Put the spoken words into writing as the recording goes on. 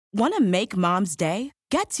Want to make Mom's day?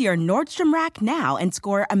 Get to your Nordstrom Rack now and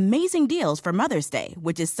score amazing deals for Mother's Day,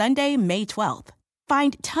 which is Sunday, May 12th.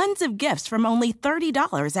 Find tons of gifts from only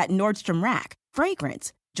 $30 at Nordstrom Rack.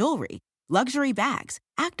 Fragrance, jewelry, luxury bags,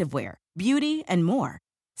 activewear, beauty, and more.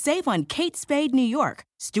 Save on Kate Spade New York,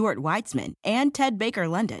 Stuart Weitzman, and Ted Baker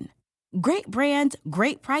London. Great brands,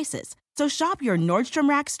 great prices. So shop your Nordstrom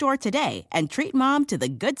Rack store today and treat Mom to the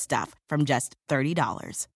good stuff from just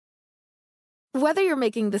 $30. Whether you're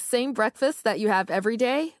making the same breakfast that you have every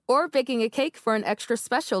day or baking a cake for an extra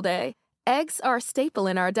special day, eggs are a staple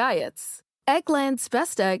in our diets. Eggland's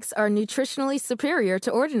best eggs are nutritionally superior to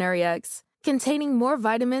ordinary eggs, containing more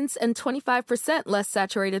vitamins and 25% less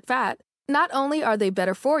saturated fat. Not only are they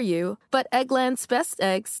better for you, but Eggland's best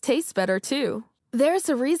eggs taste better too. There's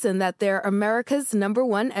a reason that they're America's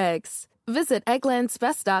 #1 eggs. Visit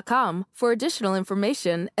egglandsbest.com for additional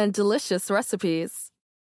information and delicious recipes.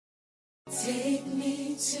 Take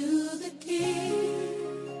me to the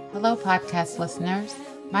king. Hello, podcast listeners.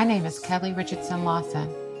 My name is Kelli Richardson Lawson.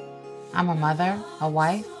 I'm a mother, a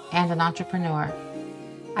wife, and an entrepreneur.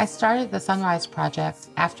 I started the SonRise Project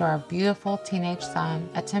after our beautiful teenage son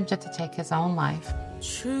attempted to take his own life.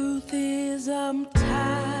 Truth is, I'm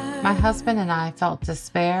tired. My husband and I felt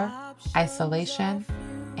despair, isolation,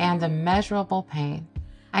 and immeasurable pain.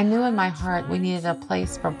 I knew in my heart we needed a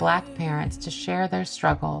place for Black parents to share their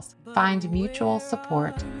struggles, find mutual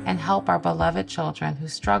support, and help our beloved children who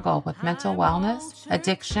struggle with mental wellness,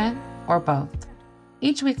 addiction, or both.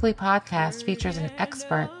 Each weekly podcast features an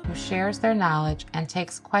expert who shares their knowledge and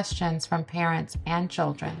takes questions from parents and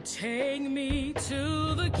children. Take me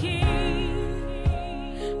to the king.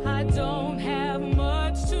 I don't have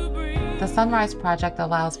much to bring. The SonRise Project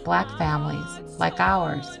allows Black families, like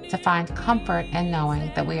ours, to find comfort in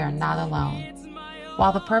knowing that we are not alone.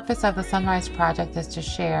 While the purpose of the SonRise Project is to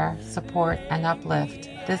share, support, and uplift,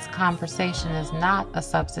 this conversation is not a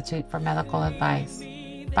substitute for medical advice.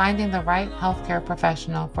 Finding the right healthcare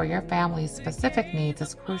professional for your family's specific needs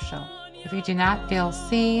is crucial. If you do not feel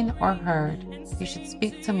seen or heard, you should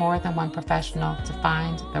speak to more than one professional to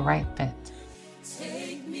find the right fit.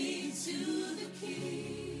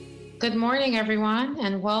 Good morning, everyone,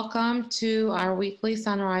 and welcome to our weekly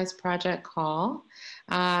SonRise Project call.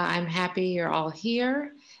 I'm happy you're all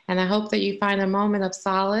here, and I hope that you find a moment of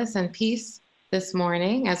solace and peace this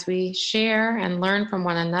morning as we share and learn from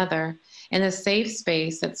one another in a safe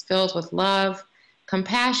space that's filled with love,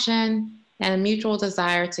 compassion, and a mutual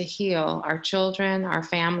desire to heal our children, our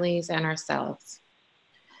families, and ourselves.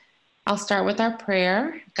 I'll start with our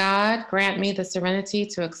prayer. God, grant me the serenity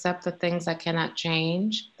to accept the things I cannot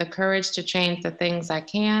change, the courage to change the things I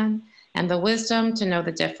can, and the wisdom to know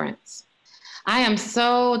the difference. I am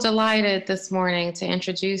so delighted this morning to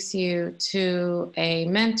introduce you to a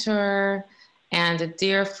mentor and a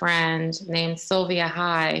dear friend named Sylvia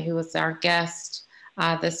High, who is our guest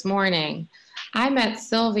this morning. I met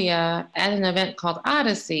Sylvia at an event called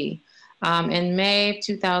Odyssey in May of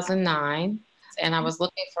 2009. And I was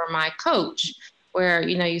looking for my coach where,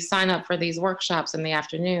 you sign up for these workshops in the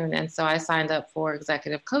afternoon. And so I signed up for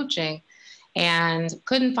executive coaching and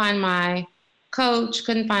couldn't find my coach,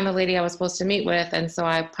 couldn't find the lady I was supposed to meet with. And so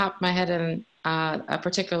I popped my head in a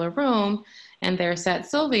particular room and there sat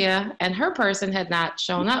Sylvia and her person had not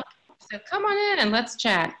shown up. I said, come on in and let's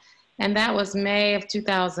chat. And that was May of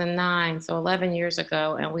 2009, so 11 years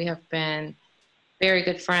ago. And we have been very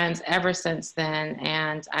good friends ever since then,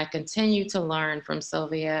 and I continue to learn from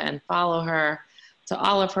Sylvia and follow her to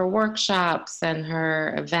all of her workshops and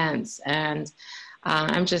her events, and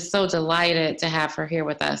I'm just so delighted to have her here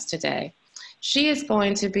with us today. She is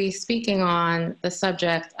going to be speaking on the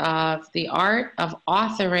subject of the art of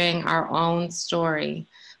authoring our own story,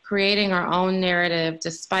 creating our own narrative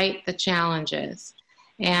despite the challenges.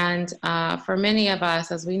 And for many of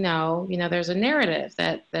us, as we know, there's a narrative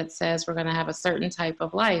that says we're going to have a certain type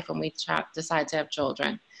of life when we decide to have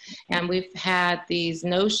children. And we've had these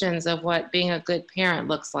notions of what being a good parent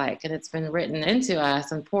looks like, and it's been written into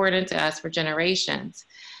us and poured into us for generations.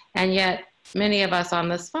 And yet, many of us on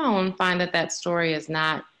this phone find that story is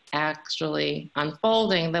not actually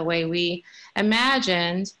unfolding the way we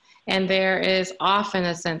imagined, and there is often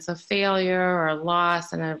a sense of failure or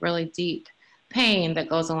loss and a really deep pain that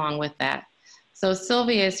goes along with that. So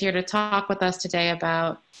Sylvia is here to talk with us today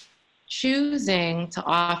about choosing to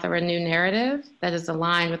author a new narrative that is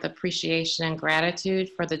aligned with appreciation and gratitude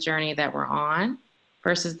for the journey that we're on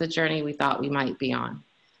versus the journey we thought we might be on.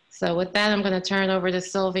 So with that, I'm going to turn it over to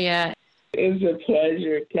Sylvia. It's a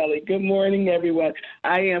pleasure, Kelli. Good morning, everyone.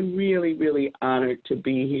 I am really, really honored to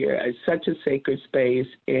be here. It's such a sacred space,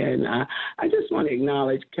 and I just want to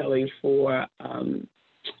acknowledge Kelli for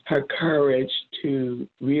her courage to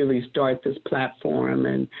really start this platform.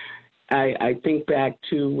 And I think back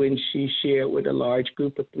to when she shared with a large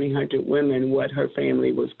group of 300 women what her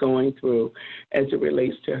family was going through as it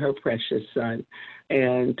relates to her precious son.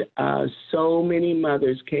 And so many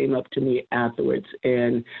mothers came up to me afterwards.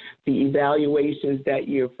 And the evaluations that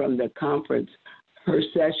year from the conference, her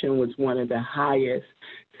session was one of the highest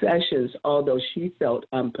sessions, although she felt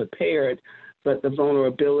unprepared. But the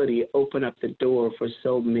vulnerability opened up the door for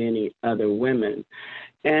so many other women.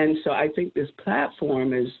 And so I think this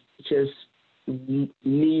platform is just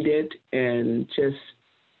needed and just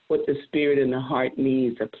what the spirit and the heart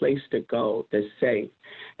needs, a place to go that's safe.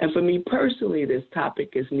 And for me personally, this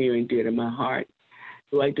topic is near and dear to my heart.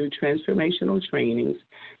 So I do transformational trainings,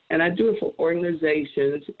 and I do it for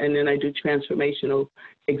organizations, and then I do transformational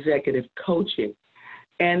executive coaching.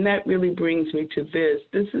 And that really brings me to this.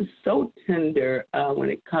 This is so tender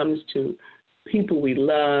when it comes to people we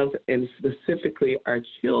love, and specifically our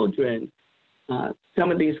children.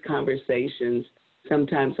 Some of these conversations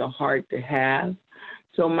sometimes are hard to have.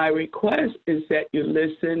 So my request is that you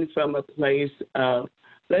listen from a place of,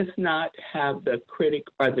 let's not have the critic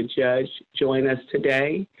or the judge join us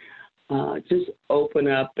today. Just open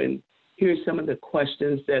up and hear some of the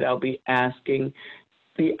questions that I'll be asking.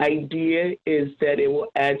 The idea is that it will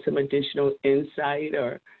add some additional insight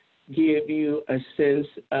or give you a sense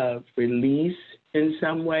of release in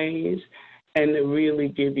some ways, and to really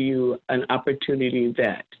give you an opportunity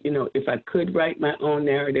that, if I could write my own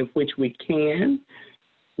narrative, which we can,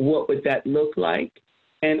 what would that look like?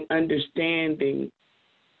 And understanding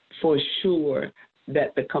for sure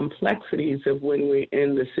that the complexities of when we're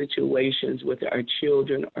in the situations with our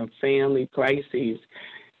children or family crises,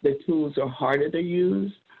 the tools are harder to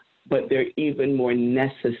use, but they're even more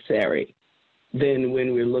necessary than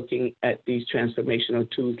when we're looking at these transformational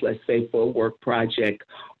tools, let's say for a work project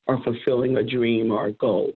or fulfilling a dream or a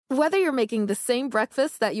goal. Whether you're making the same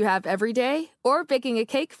breakfast that you have every day or baking a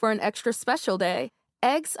cake for an extra special day,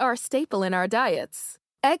 eggs are a staple in our diets.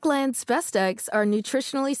 Eggland's best eggs are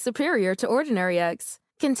nutritionally superior to ordinary eggs,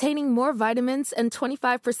 containing more vitamins and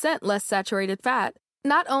 25% less saturated fat.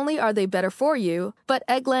 Not only are they better for you, but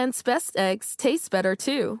Eggland's best eggs taste better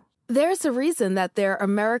too. There's a reason that they're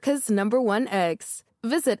America's #1 eggs.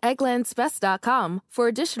 Visit egglandsbest.com for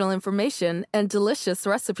additional information and delicious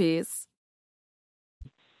recipes.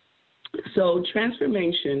 So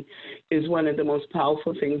transformation is one of the most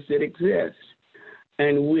powerful things that exists.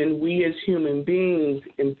 And when we as human beings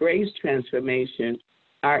embrace transformation,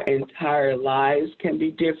 our entire lives can be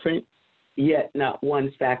different, yet not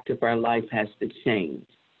one fact of our life has to change.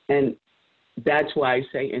 And that's why I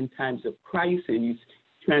say in times of crises,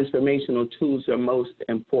 transformational tools are most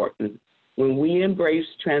important. When we embrace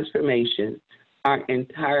transformation, our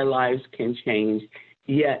entire lives can change,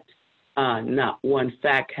 yet not one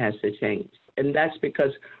fact has to change. And that's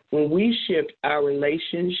because when we shift our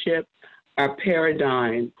relationship, our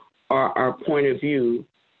paradigm, or our point of view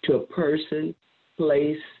to a person,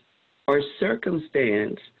 place, or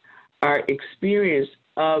circumstance, our experience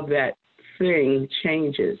of that thing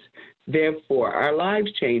changes. Therefore, our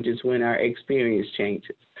lives changes when our experience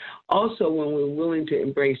changes. Also, when we're willing to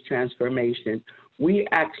embrace transformation, we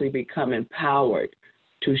actually become empowered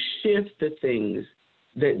to shift the things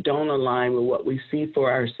that don't align with what we see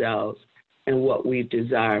for ourselves and what we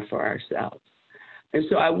desire for ourselves. And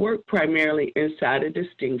so I work primarily inside of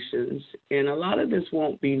distinctions, and a lot of this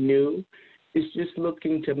won't be new. It's just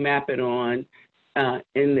looking to map it on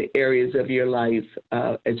in the areas of your life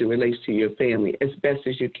as it relates to your family as best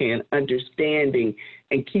as you can, understanding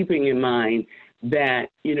and keeping in mind that,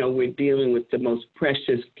 we're dealing with the most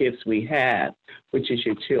precious gifts we have, which is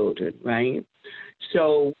your children, right?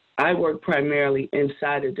 So I work primarily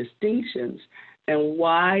inside of distinctions. And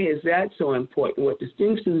why is that so important? What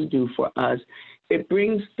distinctions do for us, it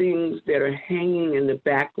brings things that are hanging in the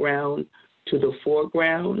background to the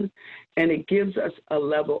foreground, and it gives us a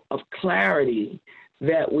level of clarity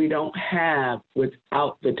that we don't have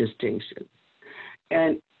without the distinction.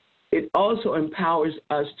 And it also empowers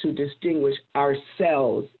us to distinguish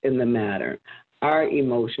ourselves in the matter, our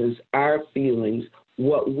emotions, our feelings,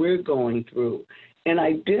 what we're going through, and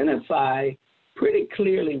identify pretty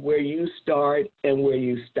clearly where you start and where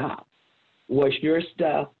you stop, what's your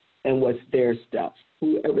stuff and what's their stuff,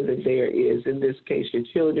 whoever the there is, in this case, your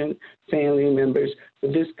children, family members,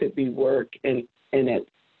 but this could be work and in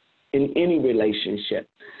any relationship.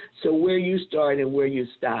 So where you start and where you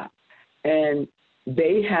stop. And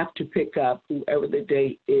they have to pick up, whoever the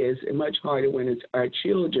they is, and much harder when it's our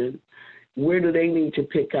children, where do they need to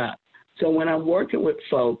pick up? So when I'm working with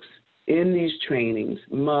folks in these trainings,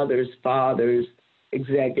 mothers, fathers,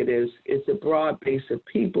 executives. It's a broad base of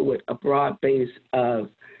people with a broad base of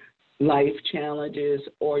life challenges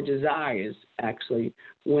or desires, actually,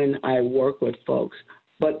 when I work with folks.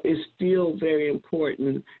 But it's still very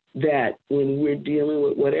important that when we're dealing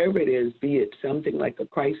with whatever it is, be it something like a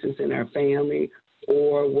crisis in our family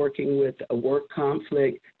or working with a work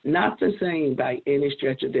conflict, not the same by any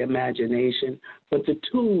stretch of the imagination, but the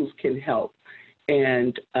tools can help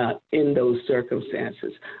and in those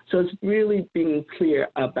circumstances. So it's really being clear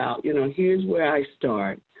about, here's where I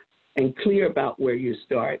start, and clear about where you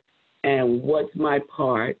start and what's my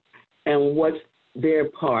part and what's their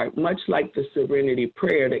part, much like the serenity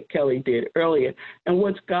prayer that Kelli did earlier, and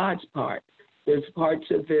what's God's part. There's parts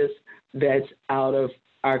of this that's out of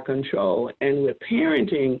our control. And with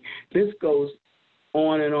parenting, this goes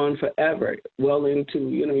on and on forever, well into,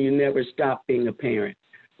 you never stop being a parent,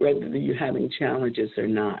 whether you're having challenges or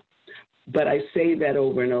not. But I say that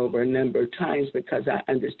over and over a number of times because I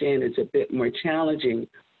understand it's a bit more challenging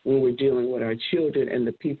when we're dealing with our children and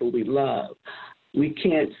the people we love. We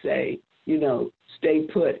can't say, stay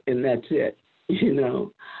put and that's it.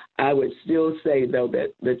 I would still say, though,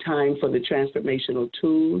 that the time for the transformational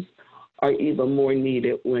tools are even more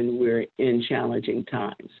needed when we're in challenging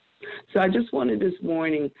times. So I just wanted this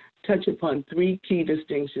morning touch upon 3 key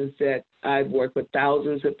distinctions that I've worked with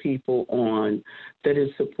thousands of people on that has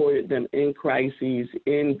supported them in crises,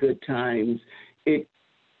 in good times,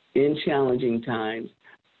 in challenging times,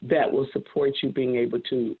 that will support you being able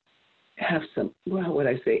to have some,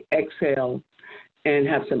 exhale and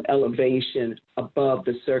have some elevation above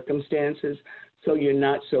the circumstances so you're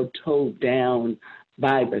not so towed down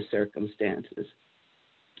by the circumstances.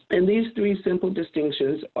 And these 3 simple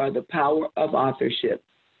distinctions are the power of authorship,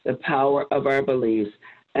 the power of our beliefs,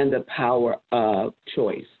 and the power of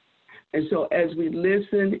choice. And so as we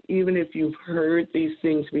listen, even if you've heard these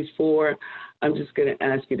things before, I'm just going to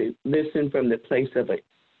ask you to listen from the place of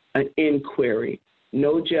an inquiry.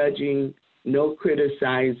 No judging, no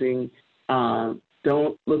criticizing.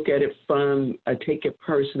 Don't look at it from, take it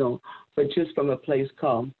personal, but just from a place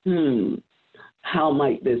called, how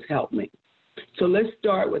might this help me? So let's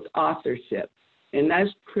start with authorship, and that's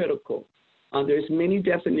critical. There's many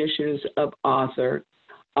definitions of author.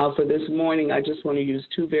 For this morning, I just want to use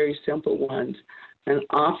 2 very simple ones. An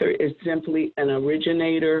author is simply an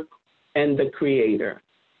originator and the creator.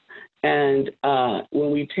 And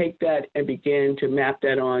when we take that and begin to map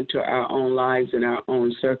that onto our own lives and our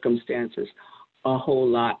own circumstances, a whole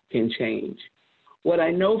lot can change. What I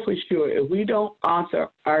know for sure, if we don't author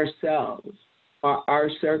ourselves or our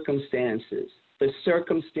circumstances, the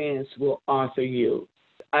circumstance will author you.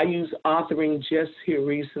 I use authoring just here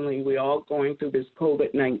recently. We're all going through this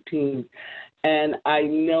COVID-19. And I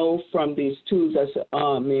know from these tools, I said,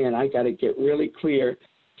 oh, man, I got to get really clear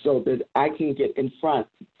so that I can get in front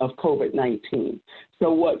of COVID-19.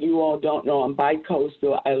 So what you all don't know, I'm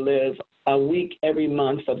bi-coastal. I live a week every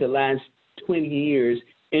month for the last 20 years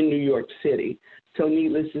in New York City. So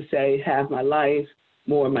needless to say, half my life,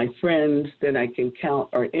 more of my friends than I can count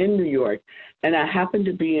are in New York. And I happened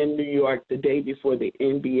to be in New York the day before the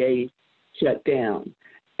NBA shut down.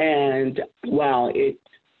 And while it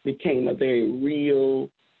became a very real,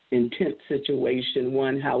 intense situation,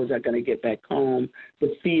 one, how was I going to get back home?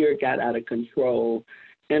 The fear got out of control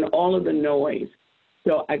and all of the noise.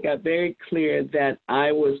 So I got very clear that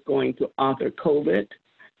I was going to author COVID,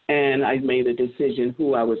 and I made a decision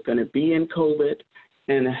who I was going to be in COVID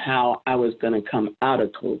and how I was going to come out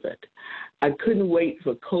of COVID. I couldn't wait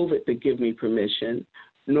for COVID to give me permission,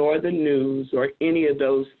 nor the news or any of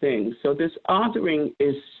those things. So this authoring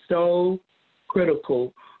is so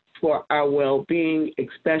critical for our well-being,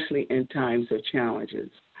 especially in times of challenges.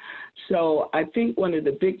 So I think one of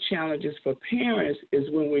the big challenges for parents is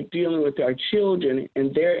when we're dealing with our children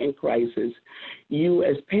and they're in crisis, you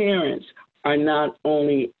as parents are not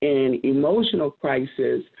only in emotional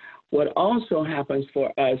crisis, what also happens for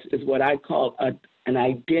us is what I call an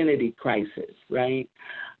identity crisis, right?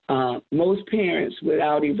 Most parents,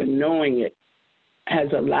 without even knowing it, has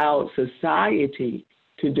allowed society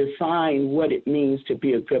to define what it means to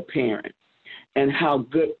be a good parent and how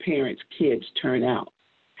good parents' kids turn out.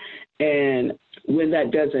 And when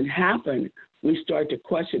that doesn't happen, we start to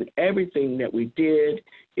question everything that we did,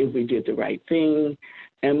 if we did the right thing.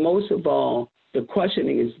 And most of all, the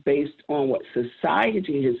questioning is based on what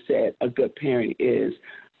society has said a good parent is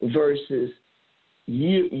versus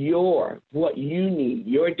what you need,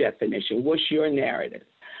 your definition, what's your narrative.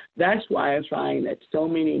 That's why I find that so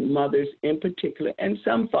many mothers in particular, and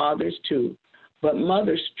some fathers too, but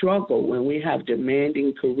mothers struggle when we have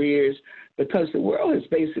demanding careers because the world has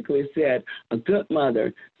basically said a good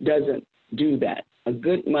mother doesn't do that. A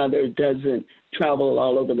good mother doesn't travel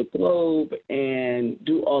all over the globe and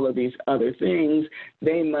do all of these other things.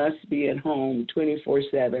 They must be at home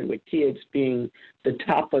 24/7 with kids being the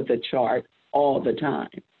top of the chart all the time.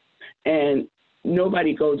 And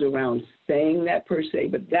nobody goes around saying that per se,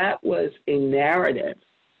 but that was a narrative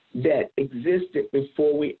that existed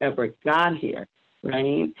before we ever got here,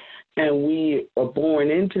 right? And we are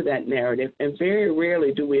born into that narrative, and very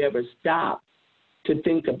rarely do we ever stop to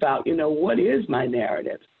think about, what is my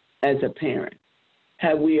narrative as a parent?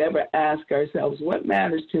 Have we ever asked ourselves, what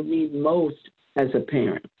matters to me most as a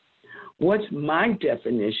parent? What's my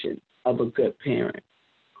definition of a good parent?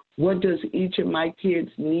 What does each of my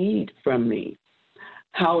kids need from me?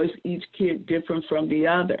 How is each kid different from the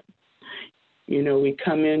other? We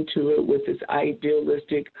come into it with this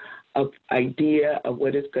idealistic idea of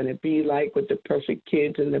what it's going to be like with the perfect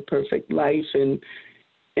kids and the perfect life, and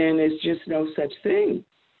it's just no such thing.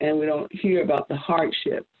 And we don't hear about the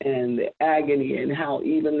hardship and the agony and how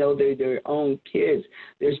even though they're their own kids,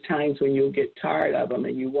 there's times when you'll get tired of them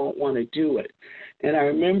and you won't want to do it. And I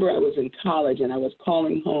remember I was in college and I was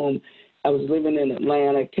calling home. I was living in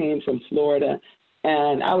Atlanta, came from Florida,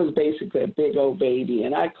 and I was basically a big old baby.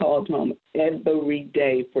 And I called home every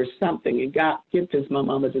day for something. And get this, my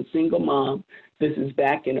mom was a single mom. This is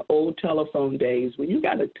back in old telephone days when you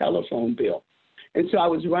got a telephone bill. And so I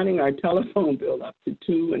was running our telephone bill up to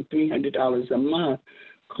 $200 and $300 a month,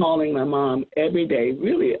 calling my mom every day,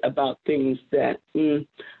 really about things that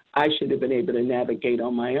I should have been able to navigate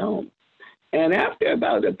on my own. And after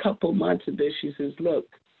about a couple months of this, she says, look,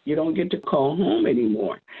 you don't get to call home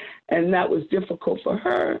anymore. And that was difficult for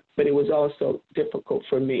her, but it was also difficult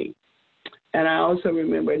for me. And I also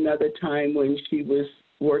remember another time when she was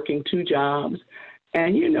working 2 jobs.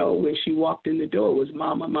 And, when she walked in the door, it was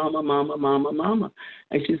mama, mama, mama, mama, mama.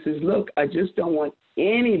 And she says, look, I just don't want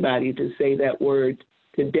anybody to say that word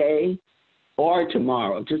today or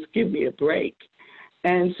tomorrow. Just give me a break.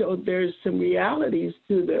 And so there's some realities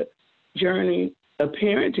to the journey of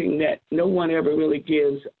parenting that no one ever really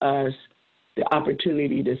gives us the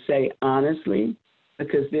opportunity to say honestly,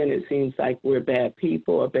 because then it seems like we're bad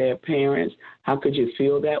people or bad parents. How could you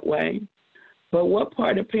feel that way? But what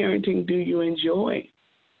part of parenting do you enjoy?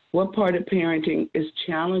 What part of parenting is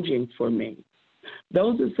challenging for me?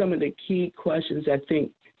 Those are some of the key questions I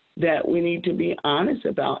think that we need to be honest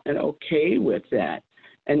about and okay with that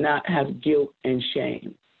and not have guilt and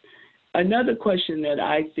shame. Another question that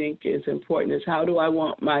I think is important is how do I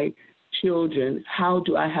have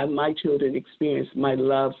my children experience my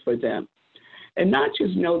love for them? And not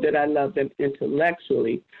just know that I love them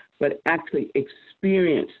intellectually, but actually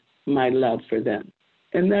experience my love for them.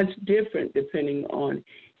 And that's different depending on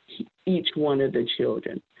each one of the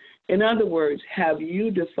children. In other words, have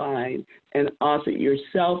you defined and authored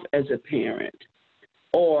yourself as a parent,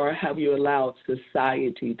 or have you allowed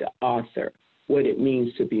society to author what it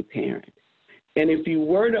means to be parent? And if you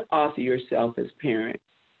were to author yourself as parent,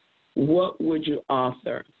 what would you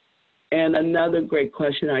author? And another great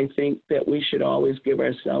question I think that we should always give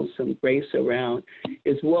ourselves some grace around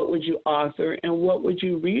is what would you author and what would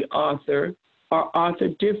you re-author or author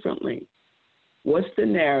differently? What's the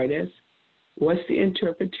narrative? What's the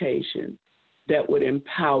interpretation that would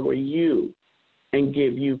empower you and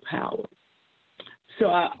give you power? So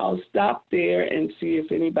I'll stop there and see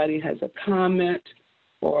if anybody has a comment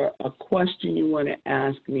or a question you want to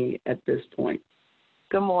ask me at this point.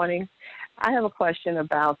 Good morning. I have a question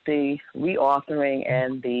about the reauthoring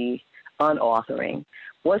and the unauthoring.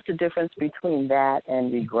 What's the difference between that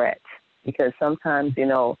and regret? Because sometimes,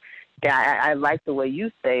 I like the way you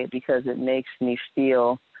say it because it makes me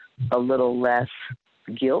feel a little less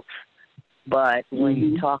guilt. But when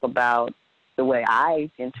you talk about the way I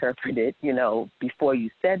interpret it, before you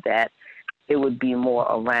said that, it would be more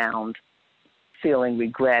around feeling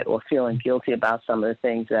regret or feeling guilty about some of the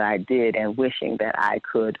things that I did and wishing that I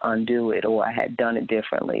could undo it or I had done it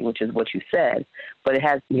differently, which is what you said. But it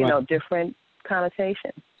has, different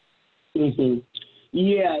connotations. Mm-hmm.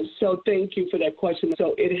 Yeah, so thank you for that question.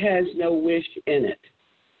 So it has no wish in it.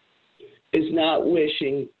 It's not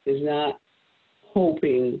wishing, it's not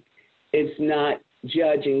hoping, it's not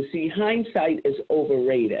judging. See, hindsight is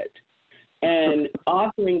overrated. And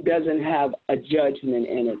authoring doesn't have a judgment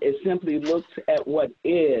in it. It simply looks at what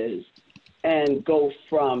is and go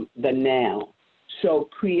from the now. So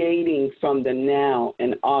creating from the now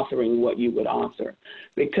and authoring what you would author.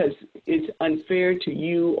 Because it's unfair to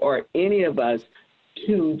you or any of us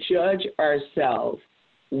to judge ourselves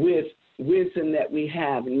with wisdom that we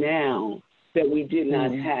have now that we did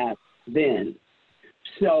not have then.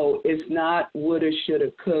 So it's not woulda,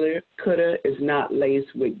 shoulda, coulda. It's not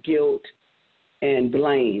laced with guilt. and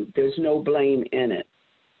blame. There's no blame in it.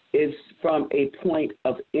 It's from a point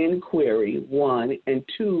of inquiry, one, and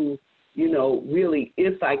two, really,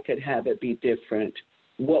 if I could have it be different,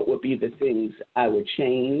 what would be the things I would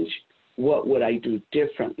change? What would I do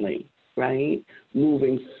differently, right?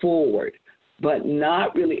 Moving forward, but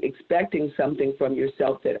not really expecting something from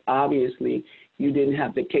yourself that obviously you didn't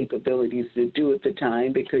have the capabilities to do at the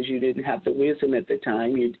time because you didn't have the wisdom at the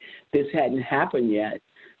time. This hadn't happened yet.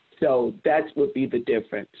 So that would be the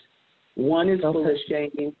difference. One is full of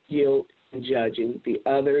shame, guilt, and judging. The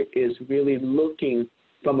other is really looking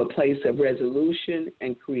from a place of resolution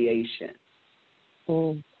and creation.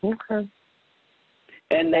 Okay.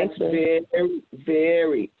 And that's very,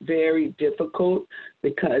 very, very difficult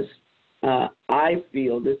because I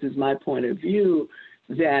feel, this is my point of view,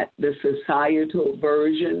 that the societal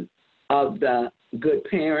version of the good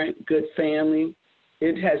parent, good family,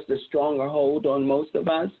 it has the stronger hold on most of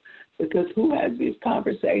us because who has these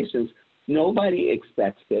conversations? Nobody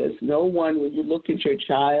expects this. No one, when you look at your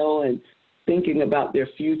child and thinking about their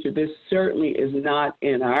future, this certainly is not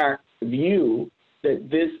in our view that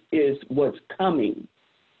this is what's coming.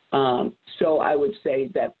 So I would say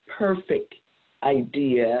that perfect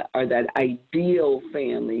idea or that ideal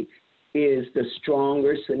family is the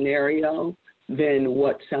stronger scenario than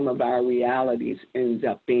what some of our realities ends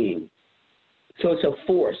up being. So it's a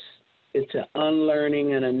force. It's an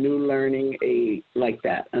unlearning and a new learning, like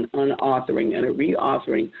that, an unauthoring and a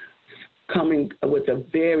reauthoring, coming with a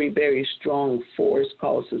very, very strong force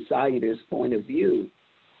called society's point of view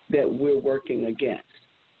that we're working against.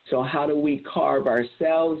 So how do we carve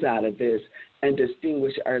ourselves out of this and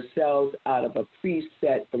distinguish ourselves out of a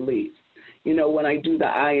preset belief? When I do the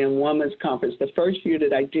I Am Woman's Conference, the first year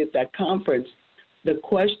that I did that conference, the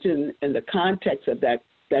question and the context of that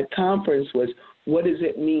conference was, what does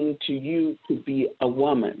it mean to you to be a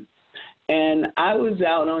woman? And I was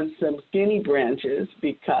out on some skinny branches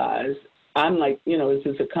because I'm like, this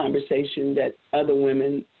is a conversation that other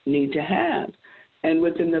women need to have. And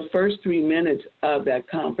within the first 3 minutes of that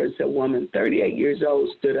conference, a woman, 38 years old,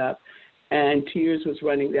 stood up and tears was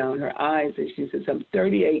running down her eyes. And she says, I'm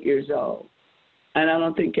 38 years old. And I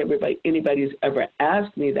don't think anybody's ever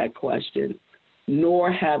asked me that question,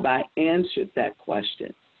 nor have I answered that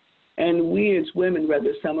question. And we as women,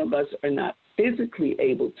 whether some of us are not physically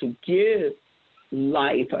able to give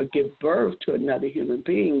life or give birth to another human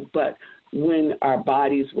being, but when our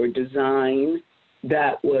bodies were designed,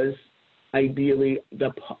 that was ideally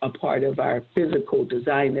a part of our physical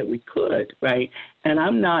design that we could, right? And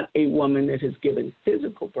I'm not a woman that has given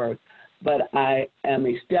physical birth, but I am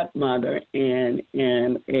a stepmother and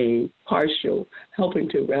am a partial helping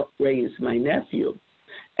to raise my nephew.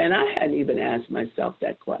 And I hadn't even asked myself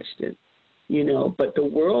that question, but the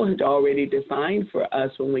world had already defined for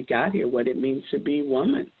us when we got here what it means to be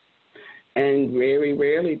woman. And very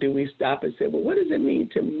rarely do we stop and say, well, what does it mean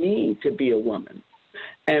to me to be a woman?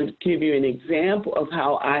 And give you an example of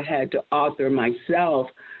how I had to author myself,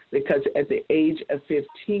 because at the age of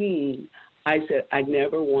 15, I said, I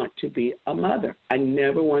never want to be a mother. I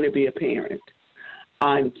never want to be a parent.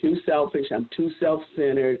 I'm too selfish. I'm too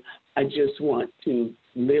self-centered. I just want to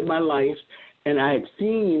live my life. And I had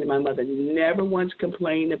seen my mother never once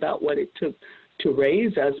complain about what it took to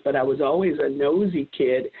raise us, but I was always a nosy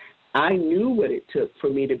kid. I knew what it took for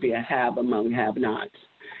me to be a have among have-nots.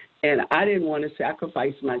 And I didn't want to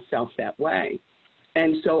sacrifice myself that way.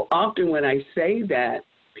 And so often when I say that,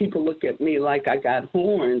 people look at me like I got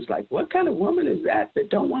horns, like, what kind of woman is that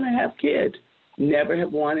don't want to have kids? Never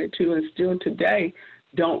have wanted to, and still today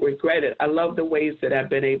don't regret it. I love the ways that I've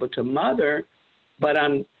been able to mother, but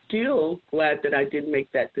I'm still glad that I didn't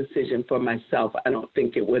make that decision for myself. I don't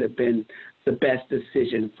think it would have been the best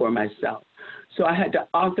decision for myself. So I had to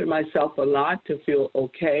author myself a lot to feel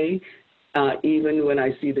okay, even when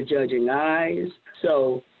I see the judging eyes.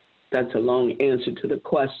 So that's a long answer to the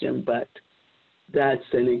question, but that's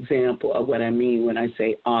an example of what I mean when I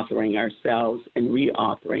say authoring ourselves and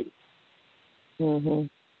reauthoring. Mm-hmm.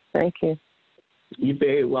 Thank you. You're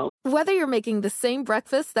very welcome. Whether you're making the same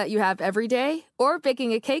breakfast that you have every day or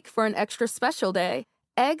baking a cake for an extra special day,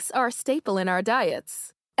 eggs are a staple in our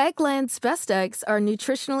diets. Eggland's Best Eggs are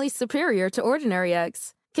nutritionally superior to ordinary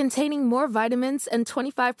eggs, containing more vitamins and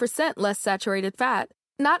 25% less saturated fat.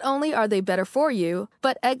 Not only are they better for you,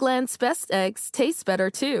 but Eggland's Best Eggs taste better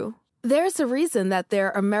too. There's a reason that they're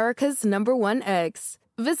America's #1 eggs.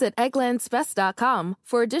 Visit egglandsbest.com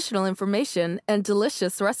for additional information and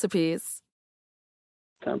delicious recipes.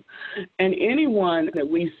 And anyone that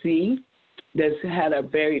we see that's had a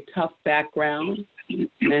very tough background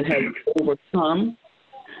and has overcome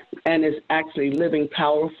and is actually living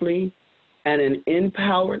powerfully and an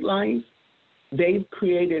empowered life, they've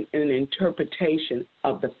created an interpretation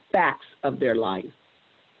of the facts of their life.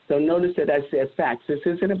 So notice that I said facts. This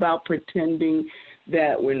isn't about pretending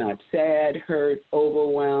that we're not sad, hurt,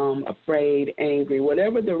 overwhelmed, afraid, angry,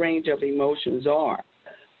 whatever the range of emotions are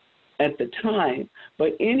at the time.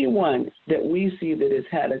 But anyone that we see that has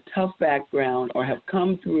had a tough background or have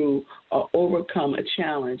come through or overcome a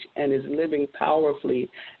challenge and is living powerfully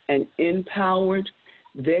and empowered,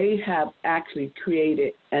 they have actually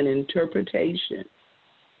created an interpretation,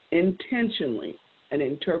 intentionally, an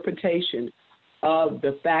interpretation of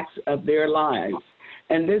the facts of their lives.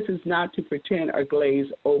 And this is not to pretend or glaze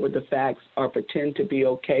over the facts or pretend to be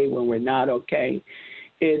okay when we're not okay.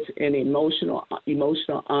 It's an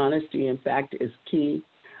emotional honesty, in fact, is key.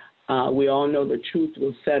 We all know the truth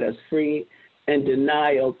will set us free, and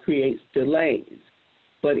denial creates delays.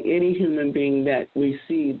 But any human being that we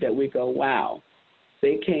see that we go, wow,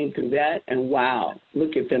 they came through that, and wow,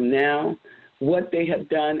 look at them now, what they have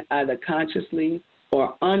done either consciously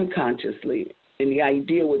or unconsciously. And the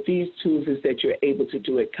idea with these tools is that you're able to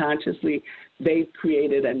do it consciously. They've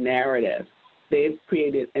created a narrative. They've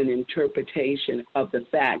created an interpretation of the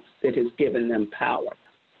facts that has given them power.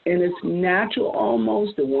 And it's natural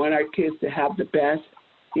almost to want our kids to have the best.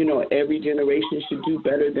 You know, every generation should do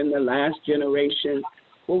better than the last generation.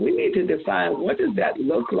 Well, we need to define, what does that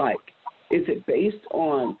look like? Is it based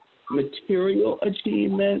on material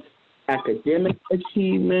achievements, academic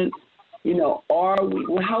achievements? You know,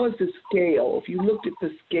 how is the scale? If you looked at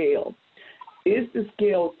the scale, is the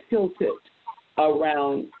scale tilted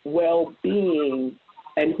around well-being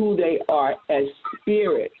and who they are as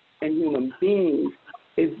spirits and human beings?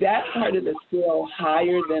 Is that part of the scale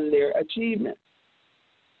higher than their achievement?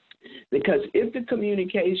 Because if the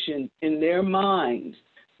communication in their minds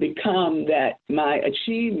become that my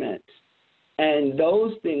achievements and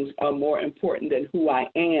those things are more important than who I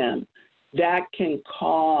am, that can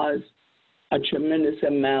cause a tremendous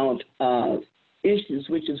amount of issues,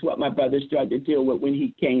 which is what my brother started to deal with when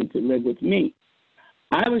he came to live with me.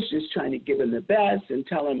 I was just trying to give him the best and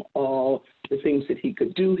tell him all the things that he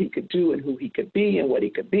could do, and who he could be and what he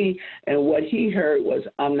could be. And what he heard was,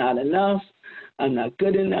 I'm not enough, I'm not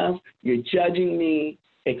good enough, you're judging me,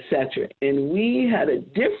 etc. And we had a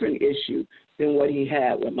different issue than what he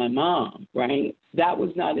had with my mom, right? That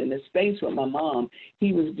was not in the space with my mom.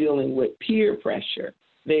 He was dealing with peer pressure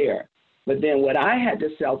there. But then what I had to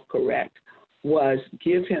self-correct was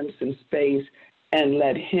give him some space and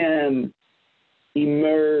let him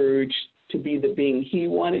emerge to be the being he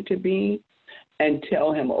wanted to be, and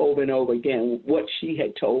tell him over and over again what she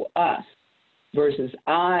had told us, versus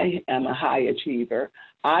I am a high achiever.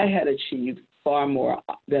 I had achieved far more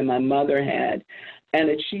than my mother had, and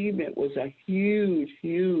achievement was a huge,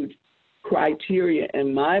 huge criteria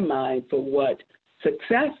in my mind for what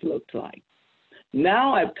success looked like.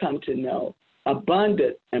 Now I've come to know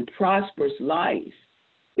abundant and prosperous life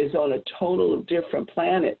is on a total different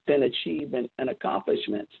planet than achievement and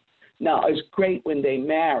accomplishments. Now, it's great when they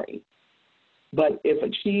marry, but if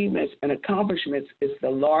achievements and accomplishments is the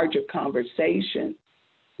larger conversation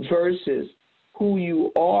versus who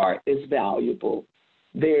you are is valuable,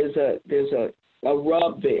 there's a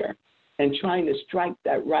rub there. And trying to strike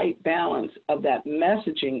that right balance of that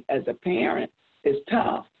messaging as a parent is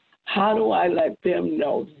tough. How do I let them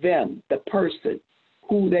know the person,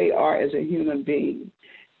 who they are as a human being,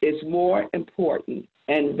 is more important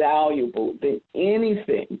and valuable than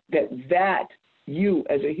anything that you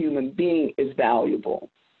as a human being is valuable,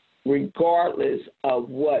 regardless of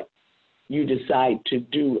what you decide to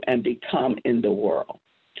do and become in the world.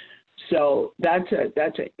 So that's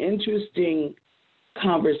an interesting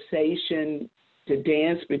conversation to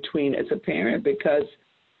dance between as a parent, because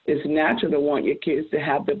it's natural to want your kids to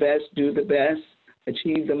have the best, do the best,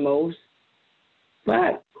 achieve the most.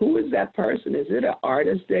 But who is that person? Is it an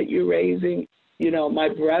artist that you're raising? You know, my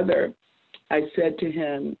brother, I said to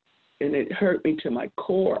him, and it hurt me to my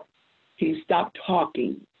core, he stopped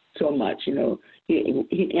talking so much. You know,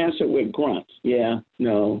 he answered with grunts. Yeah,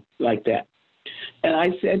 no, like that. And I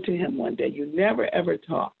said to him one day, you never, ever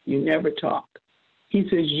talk. You never talk. He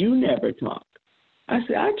says, you never talk. I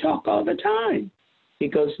said, I talk all the time. He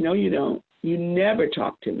goes, no, you don't. You never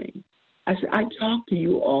talk to me. I said, I talk to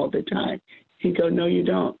you all the time. He goes, no, you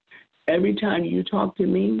don't. Every time you talk to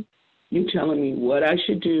me, you're telling me what I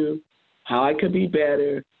should do, how I could be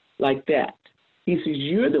better, like that. He says,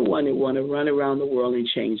 you're the one that want to run around the world and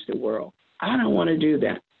change the world. I don't want to do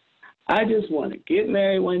that. I just want to get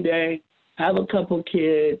married one day, have a couple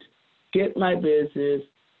kids, get my business,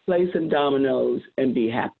 play some dominoes, and be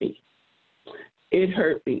happy. It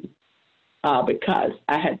hurt me. because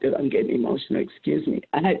I'm getting emotional, excuse me.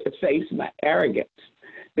 I had to face my arrogance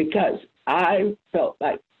because I felt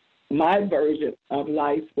like my version of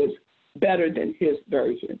life was better than his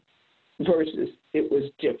version versus it was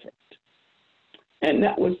different. And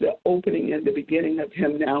that was the opening and the beginning of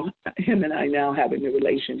him and I now having the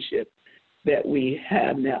relationship that we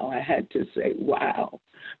have now. I had to say, wow,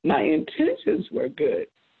 my intentions were good,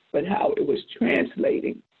 but how it was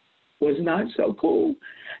translating was not so cool.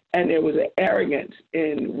 And there was an arrogance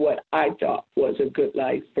in what I thought was a good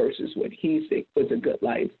life versus what he think was a good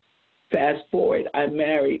life. Fast forward, I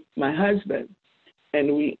married my husband,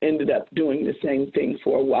 and we ended up doing the same thing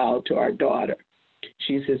for a while to our daughter.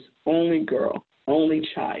 She's his only girl, only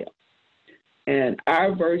child. And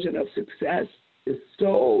our version of success is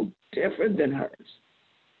so different than hers.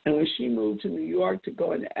 And when she moved to New York to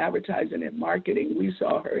go into advertising and marketing, we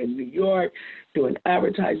saw her in New York doing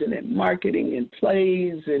advertising and marketing and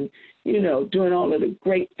plays and, doing all of the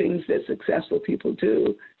great things that successful people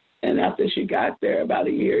do. And after she got there, about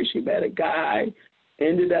a year, she met a guy,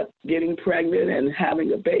 ended up getting pregnant and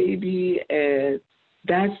having a baby, and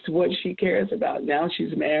that's what she cares about. Now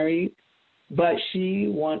she's married, but she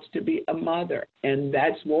wants to be a mother, and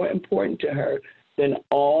that's more important to her than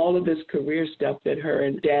all of this career stuff that her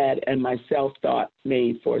and Dad and myself thought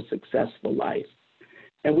made for a successful life.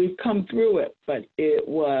 And we've come through it, but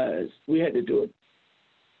we had to do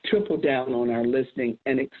a triple down on our listening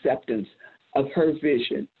and acceptance of her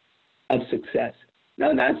vision of success.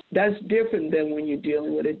 No, that's different than when you're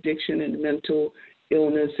dealing with addiction and mental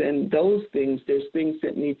illness and those things. There's things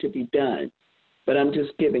that need to be done. But I'm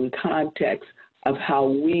just giving context of how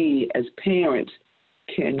we as parents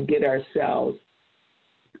can get ourselves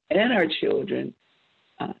and our children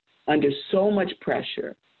under so much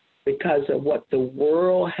pressure because of what the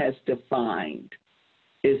world has defined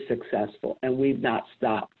is successful. And we've not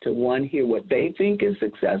stopped to, one, hear what they think is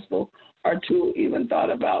successful, or two, even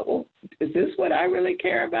thought about, well, is this what I really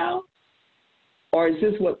care about? Or is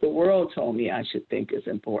this what the world told me I should think is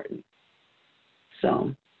important?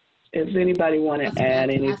 So if anybody want to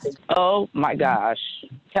add anything. Oh, my gosh.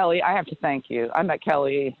 Kelli, I have to thank you. I met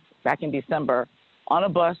Kelli back in December on a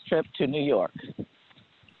bus trip to New York.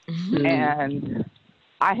 Mm-hmm. And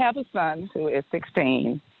I have a son who is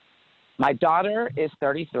 16. My daughter is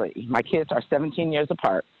 33. My kids are 17 years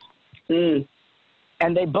apart. Mm.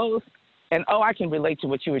 And they both, I can relate to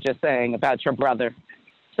what you were just saying about your brother.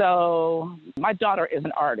 So my daughter is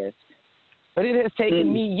an artist, but it has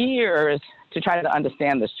taken me years to try to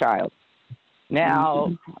understand this child.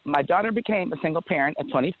 Now, my daughter became a single parent at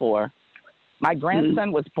 24. My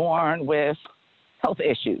grandson was born with health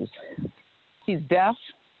issues. He's deaf.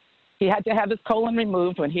 He had to have his colon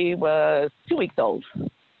removed when he was 2 weeks old.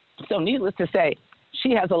 So needless to say,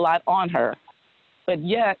 she has a lot on her, but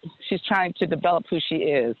yet she's trying to develop who she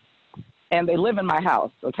is. And they live in my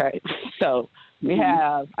house, okay? So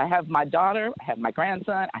I have my daughter, I have my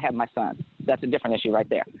grandson, I have my son. That's a different issue right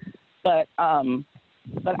there. But I'm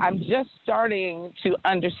just starting to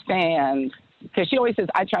understand, because she always says,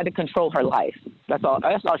 I try to control her life. That's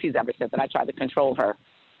all she's ever said, that I try to control her.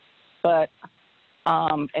 But,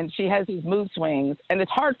 and she has these mood swings, and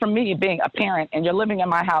it's hard for me being a parent, and you're living in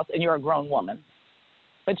my house, and you're a grown woman.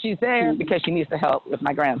 But she's there because she needs the help with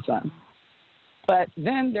my grandson. But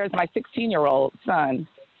then there's my 16-year-old son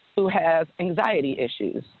who has anxiety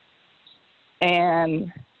issues.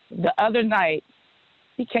 And the other night,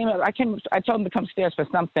 he came up, I told him to come upstairs for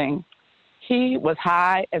something. He was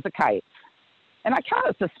high as a kite. And I kind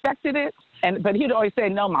of suspected it, but he'd always say,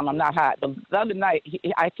 no, Mom, I'm not high. But the other night,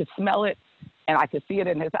 I could smell it, and I could see it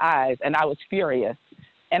in his eyes, and I was furious.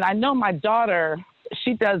 And I know my daughter,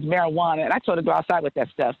 she does marijuana, and I told her to go outside with that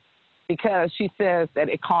stuff because she says that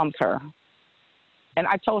it calms her. And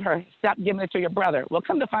I told her, stop giving it to your brother. Well,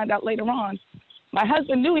 come to find out later on, my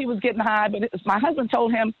husband knew he was getting high, but my husband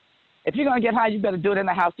told him, if you're going to get high, you better do it in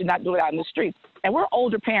the house. Do not do it out in the streets. And we're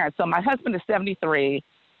older parents. So my husband is 73.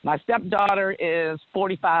 My stepdaughter is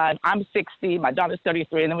 45. I'm 60. My daughter's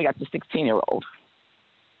 33. And then we got the 16-year-old.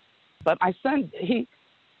 But my son, he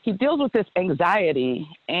deals with this anxiety.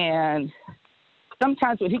 And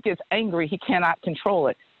sometimes when he gets angry, he cannot control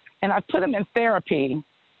it. And I put him in therapy.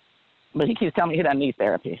 But he keeps telling me he doesn't need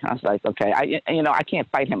therapy. I was like, okay, I can't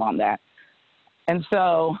fight him on that. And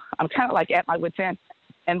so I'm kind of like at my wit's end.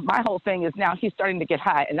 And my whole thing is now he's starting to get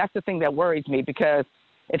high. And that's the thing that worries me, because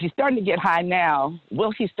if he's starting to get high now,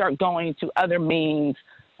 will he start going to other means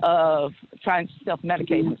of trying to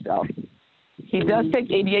self-medicate himself? He does take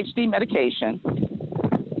ADHD medication,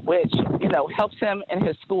 which, helps him in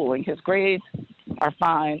his schooling. His grades are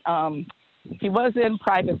fine. He was in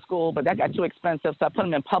private school, but that got too expensive, so I put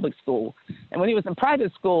him in public school. And when he was in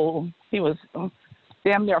private school, he was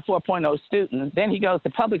damn near a 4.0 student. Then he goes to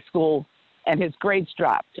public school, and his grades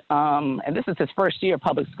dropped. And this is his first year of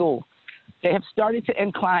public school. They have started to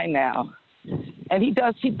incline now. And he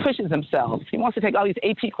pushes himself. He wants to take all these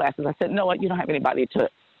AP classes. I said, no, you don't have anybody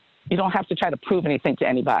you don't have to try to prove anything to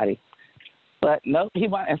anybody. But no, he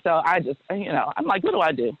went. And so I just, I'm like, what do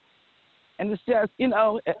I do? And it's just,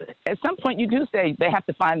 at some point you do say they have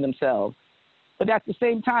to find themselves. But at the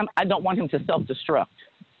same time, I don't want him to self-destruct.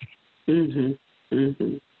 Mm-hmm.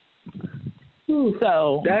 Mm-hmm.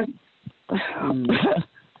 So that's,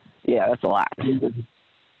 yeah, that's a lot.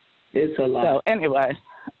 It's a lot. So anyway,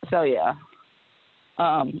 yeah.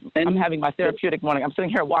 I'm having my therapeutic morning. I'm sitting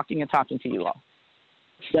here walking and talking to you all.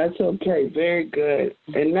 That's okay. Very good.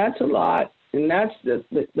 And that's a lot. And that's the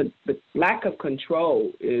lack of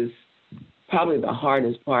control is probably the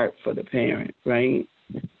hardest part for the parent, right?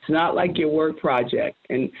 It's not like your work project.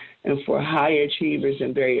 And for high achievers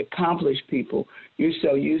and very accomplished people, you're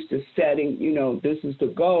so used to setting, this is the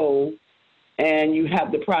goal, and you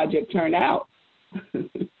have the project turn out.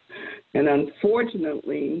 And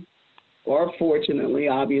unfortunately, or fortunately,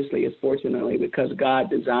 obviously it's fortunately because God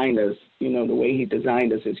designed us, the way he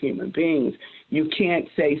designed us as human beings, you can't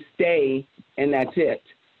say stay and that's it.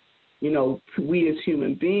 We as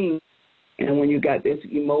human beings, and when you got this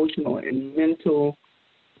emotional and mental,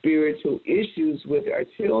 spiritual issues with our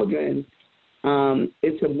children,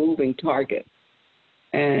 it's a moving target.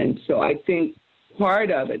 And so I think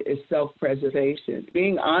part of it is self-preservation,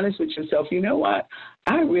 being honest with yourself. You know what?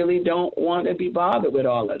 I really don't want to be bothered with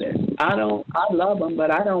all of this. I love them,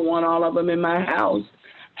 but I don't want all of them in my house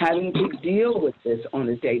having to deal with this on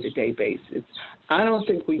a day-to-day basis. I don't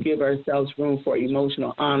think we give ourselves room for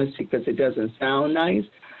emotional honesty because it doesn't sound nice.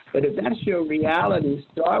 But if that's your reality,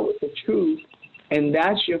 start with the truth, and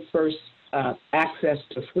that's your first access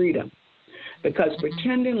to freedom. Because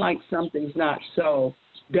pretending like something's not so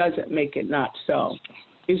doesn't make it not so.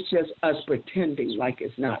 It's just us pretending like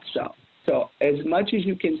it's not so. So as much as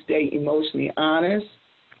you can stay emotionally honest,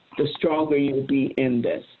 the stronger you'll be in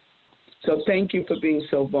this. So thank you for being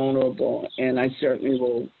so vulnerable, and I certainly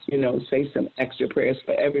will, say some extra prayers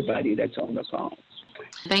for everybody that's on the phone.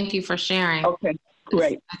 Thank you for sharing. Okay,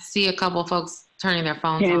 great. I see a couple folks turning their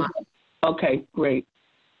phones on. Okay, great.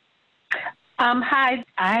 Hi,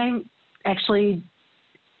 I actually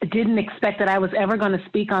didn't expect that I was ever going to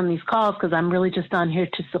speak on these calls because I'm really just on here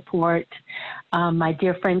to support my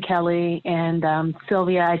dear friend Kelli and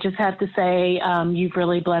Sylvia. I just have to say you've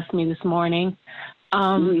really blessed me this morning.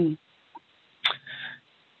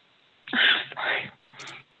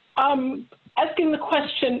 Asking the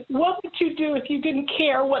question, what would you do if you didn't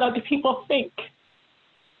care what other people think?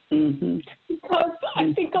 Mm-hmm. Because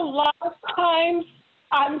I think a lot of times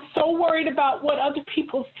I'm so worried about what other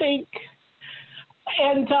people think.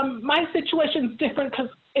 And my situation's different because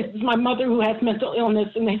it's my mother who has mental illness,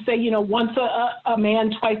 and they say, once a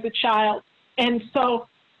man, twice a child. And so,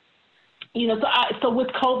 so with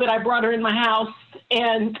COVID, I brought her in my house,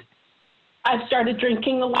 and I've started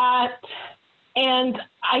drinking a lot. And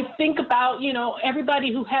I think about,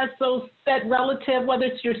 everybody who has that relative, whether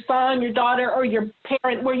it's your son, your daughter, or your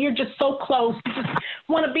parent, where you're just so close. You just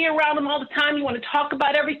want to be around them all the time. You want to talk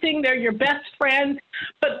about everything. They're your best friend.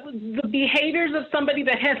 But the behaviors of somebody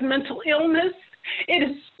that has mental illness, it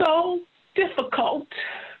is so difficult.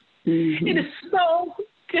 Mm-hmm. It is so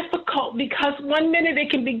difficult because one minute it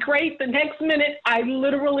can be great. The next minute, I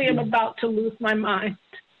literally am about to lose my mind.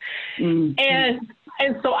 Mm-hmm.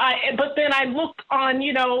 And so but then I look on,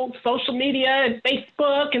 social media and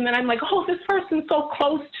Facebook, and then I'm like, oh, this person's so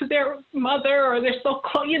close to their mother, or they're so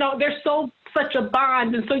close, they're such a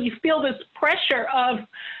bond. And so you feel this pressure of,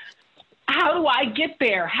 how do I get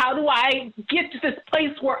there? How do I get to this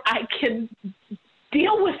place where I can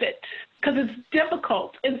deal with it? Because it's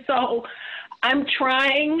difficult. And so I'm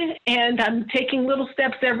trying, and I'm taking little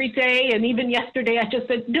steps every day. And even yesterday, I just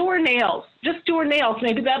said, do her nails. Just do her nails.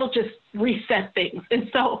 Maybe that'll just reset things. And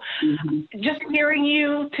so just hearing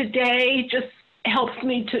you today just helps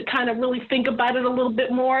me to kind of really think about it a little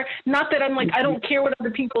bit more. Not that I'm like, I don't care what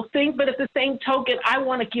other people think, but at the same token, I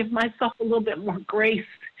want to give myself a little bit more grace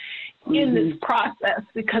in this process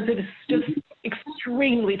because it is just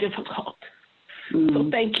extremely difficult. So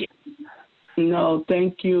thank you. No,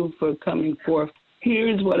 thank you for coming forth.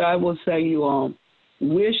 Here's what I will say, you all.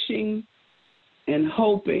 Wishing and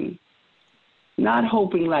hoping, not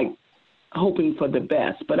hoping like hoping for the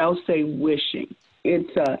best, but I'll say wishing.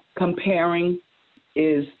 It's comparing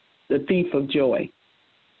is the thief of joy.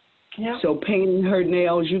 Yep. So painting her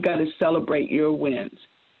nails, you got to celebrate your wins.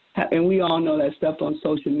 And we all know that stuff on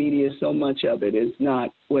social media, so much of it is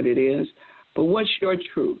not what it is. But what's your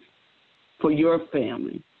truth for your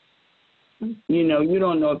family? You know, you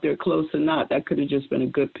don't know if they're close or not. That could have just been a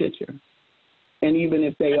good picture. And even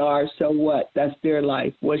if they are, so what? That's their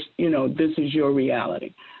life. This is your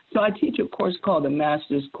reality. So I teach a course called the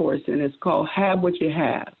Master's Course, and it's called Have What You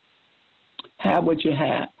Have. Have what you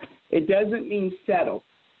have. It doesn't mean settle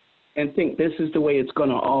and think this is the way it's going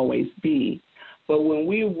to always be. But when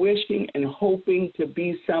we're wishing and hoping to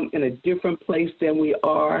be in a different place than we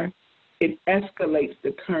are, it escalates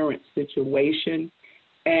the current situation,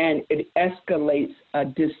 and it escalates a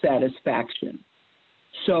dissatisfaction.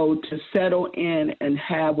 So to settle in and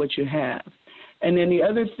have what you have. And then the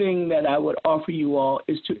other thing that I would offer you all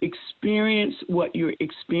is to experience what you're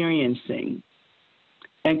experiencing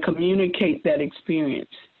and communicate that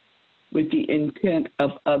experience with the intent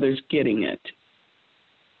of others getting it.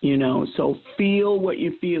 So feel what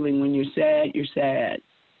you're feeling. When you're sad, you're sad.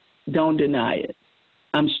 Don't deny it.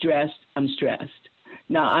 I'm stressed.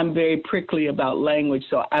 Now, I'm very prickly about language,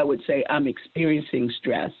 so I would say I'm experiencing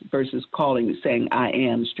stress versus saying I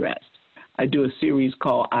am stressed. I do a series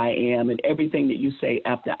called I Am, and everything that you say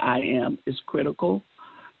after I am is critical.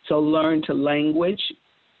 So learn to language.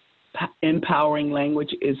 Empowering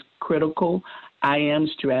language is critical. I am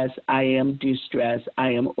stressed. I am distressed.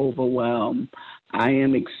 I am overwhelmed. I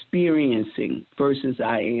am experiencing versus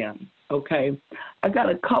I am. Okay. I got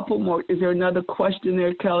a couple more. Is there another question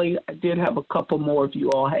there, Kelly? I did have a couple more if you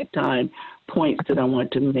all had time, points that I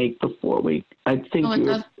want to make before I think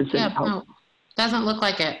doesn't look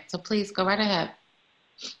like it. So please go right ahead.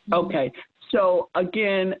 Okay. So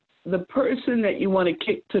again, the person that you want to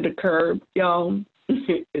kick to the curb, y'all,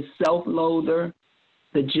 is self-loather,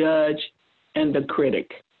 the judge, and the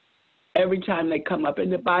critic. Every time they come up in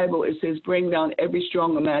the Bible, it says, bring down every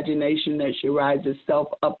strong imagination that should rise itself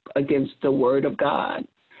up against the word of God.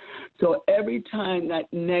 So every time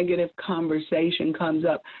that negative conversation comes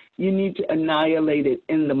up, you need to annihilate it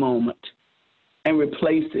in the moment and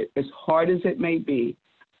replace it, as hard as it may be,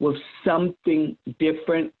 with something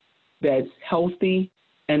different that's healthy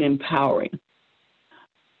and empowering.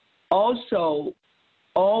 Also,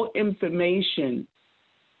 all information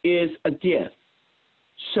is a gift.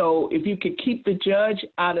 So if you could keep the judge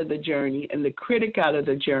out of the journey and the critic out of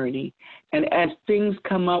the journey, and as things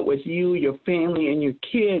come up with you, your family, and your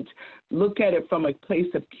kids, look at it from a place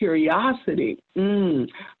of curiosity.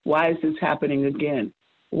 Why is this happening again?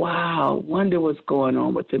 Wow, wonder what's going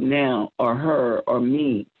on with him now, or her, or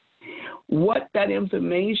me. What that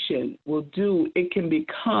information will do, it can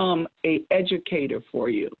become an educator for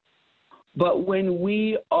you. But when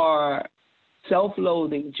we are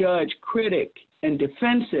self-loathing, judge, critic, and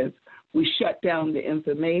defensive, we shut down the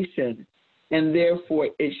information, and therefore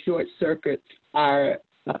it short-circuits our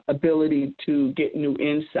ability to get new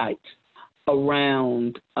insights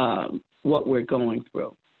around what we're going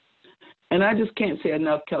through. And I just can't say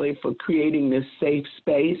enough, Kelly, for creating this safe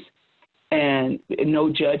space and no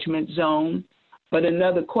judgment zone. But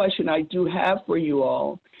another question I do have for you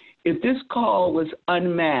all, if this call was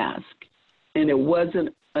unmasked and it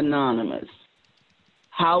wasn't anonymous,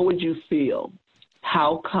 how would you feel?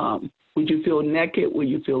 How come? Would you feel naked? Would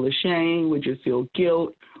you feel ashamed? Would you feel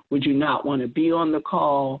guilt? Would you not want to be on the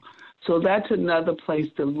call? So that's another place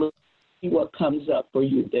to look, see what comes up for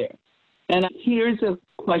you there. And here's a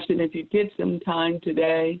question. If you get some time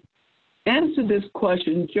today, answer this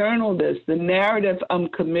question, journal this. The narrative I'm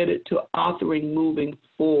committed to authoring moving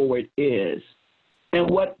forward is, and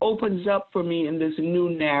what opens up for me in this new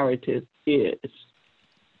narrative is.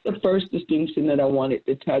 The first distinction that I wanted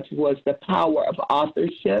to touch was the power of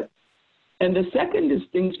authorship. And the second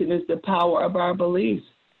distinction is the power of our beliefs.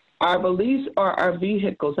 Our beliefs are our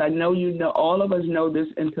vehicles. I know all of us know this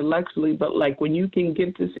intellectually, but like when you can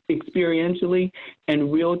get this experientially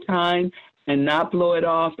in real time and not blow it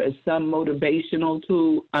off as some motivational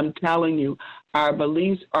tool, I'm telling you, our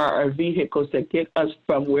beliefs are our vehicles that get us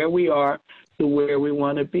from where we are to where we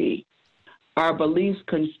want to be. Our beliefs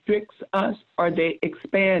constrict us or they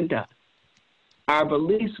expand us. Our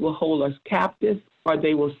beliefs will hold us captive or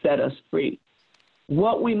they will set us free.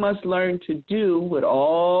 What we must learn to do with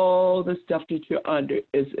all the stuff that you're under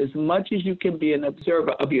is, as much as you can, be an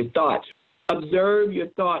observer of your thoughts. Observe your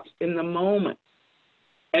thoughts in the moment.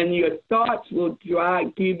 And your thoughts will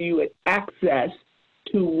give you access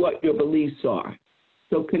to what your beliefs are.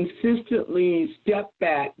 So consistently step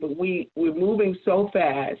back, but we're moving so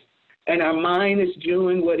fast, and our mind is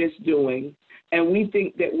doing what it's doing, and we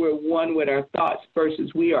think that we're one with our thoughts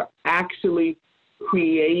versus we are actually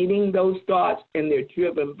creating those thoughts, and they're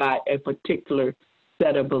driven by a particular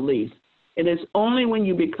set of beliefs. And it's only when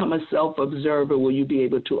you become a self-observer will you be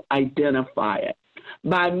able to identify it.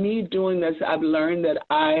 By me doing this, I've learned that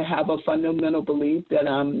I have a fundamental belief that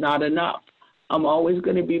I'm not enough. I'm always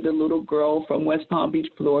going to be the little girl from West Palm Beach,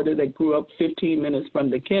 Florida, that grew up 15 minutes from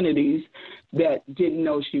the Kennedys that didn't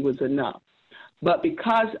know she was enough. But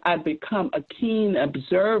because I've become a keen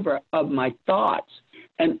observer of my thoughts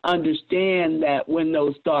and understand that when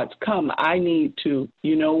those thoughts come, I need to,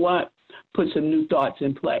 you know what, put some new thoughts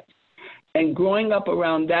in place. And growing up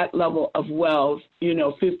around that level of wealth,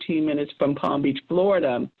 15 minutes from Palm Beach,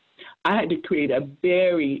 Florida, I had to create a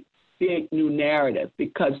very big new narrative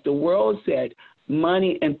because the world said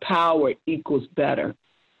money and power equals better.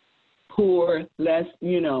 Poor, less,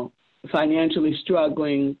 financially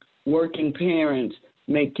struggling, working parents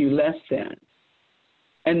make you less than.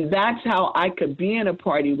 And that's how I could be in a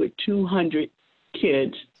party with 200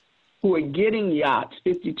 kids who are getting yachts,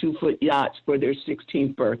 52-foot yachts for their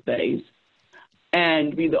 16th birthdays,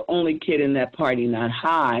 and be the only kid in that party not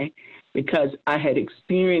high because I had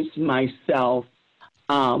experienced myself.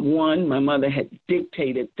 One, my mother had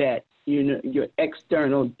dictated that, your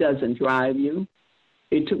external doesn't drive you.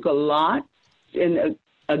 It took a lot. And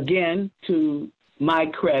again, to my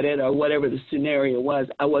credit or whatever the scenario was,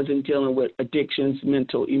 I wasn't dealing with addictions,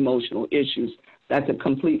 mental, emotional issues. That's a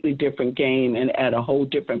completely different game and add a whole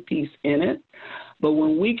different piece in it. But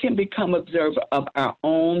when we can become observer of our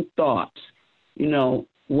own thoughts,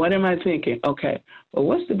 what am I thinking? Okay, well,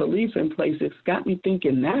 what's the belief in place that's got me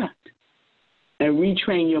thinking that? And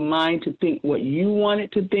retrain your mind to think what you want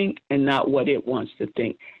it to think and not what it wants to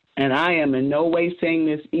think. And I am in no way saying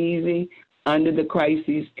this easy, under the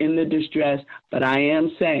crises, in the distress, but I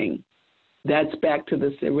am saying that's back to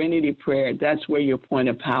the serenity prayer. That's where your point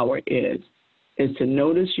of power is to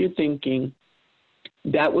notice your thinking.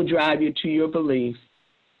 That will drive you to your beliefs.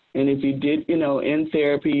 And if you did, in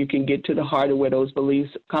therapy, you can get to the heart of where those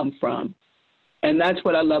beliefs come from. And that's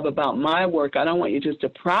what I love about my work. I don't want you just to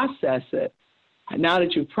process it. Now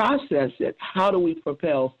that you process it, how do we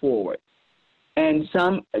propel forward? And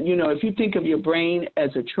if you think of your brain as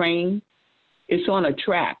a train, it's on a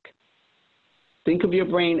track. Think of your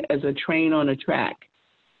brain as a train on a track.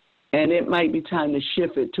 And it might be time to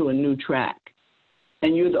shift it to a new track.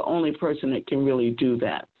 And you're the only person that can really do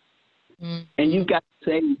that. Mm-hmm. And you've got to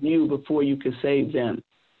save you before you can save them.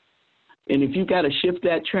 And if you got to shift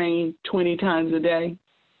that train 20 times a day,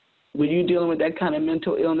 when you're dealing with that kind of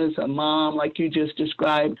mental illness, a mom like you just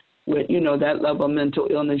described, with, that level of mental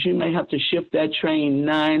illness, you may have to shift that train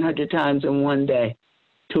 900 times in one day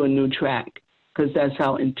to a new track because that's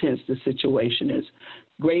how intense the situation is.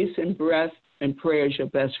 Grace and breath and prayer is your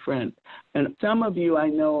best friend. And some of you I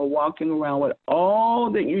know are walking around with all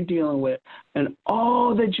that you're dealing with and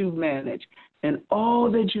all that you've managed and all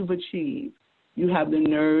that you've achieved. You have the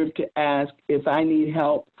nerve to ask if I need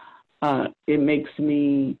help. It makes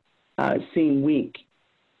me seem weak.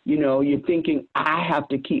 You're thinking, I have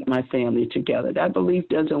to keep my family together. That belief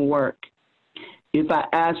doesn't work. If I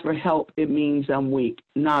ask for help, it means I'm weak.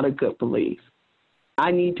 Not a good belief.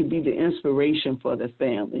 I need to be the inspiration for the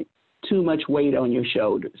family. Too much weight on your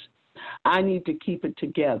shoulders. I need to keep it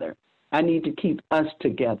together. I need to keep us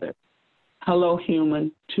together. Hello,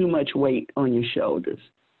 human, too much weight on your shoulders.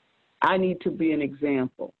 I need to be an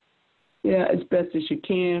example. Yeah, as best as you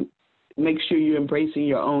can. Make sure you're embracing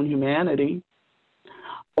your own humanity.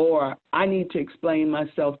 Or I need to explain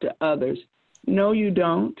myself to others. No, you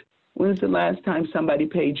don't. When's the last time somebody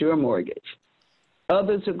paid your mortgage?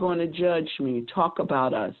 Others are going to judge me, talk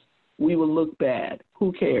about us. We will look bad.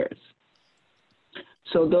 Who cares?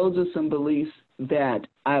 So those are some beliefs that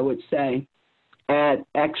I would say add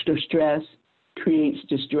extra stress, creates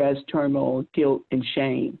distress, turmoil, guilt, and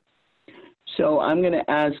shame. So I'm going to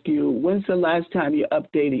ask you, when's the last time you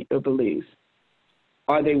updated your beliefs?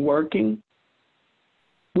 Are they working?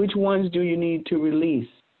 Which ones do you need to release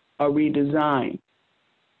or redesign?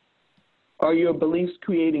 Are your beliefs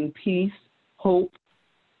creating peace, hope,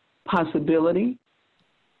 possibility?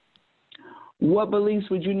 What beliefs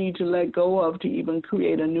would you need to let go of to even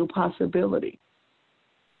create a new possibility?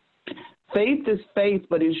 Faith is faith,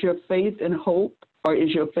 but is your faith in hope or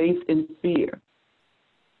is your faith in fear?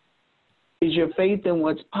 Is your faith in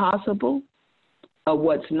what's possible or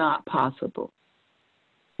what's not possible?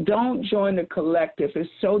 Don't join the collective. It's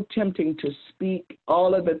so tempting to speak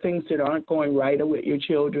all of the things that aren't going right with your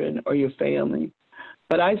children or your family.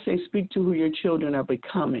 But I say speak to who your children are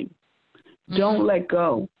becoming. Mm-hmm. Don't let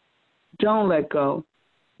go. Don't let go.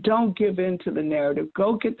 Don't give in to the narrative.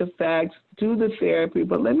 Go get the facts, do the therapy.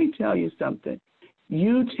 But let me tell you something.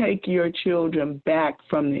 You take your children back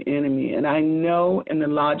from the enemy. And I know in the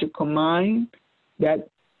logical mind that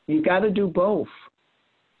you got to do both.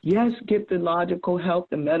 Yes, get the logical help,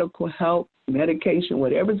 the medical help, medication,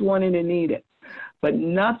 whatever's wanted and needed. But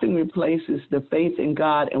nothing replaces the faith in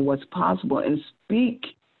God and what's possible. And speak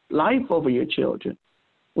life over your children.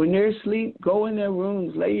 When they're asleep, go in their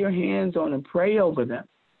rooms, lay your hands on them, pray over them.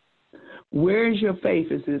 Where is your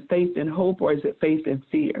faith? Is it faith in hope or is it faith in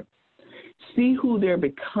fear? See who they're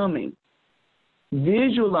becoming.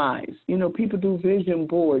 Visualize. You know, people do vision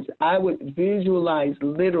boards. I would visualize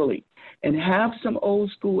literally and have some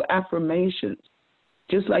old school affirmations.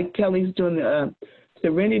 Just like Kelly's doing the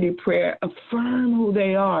Serenity Prayer, affirm who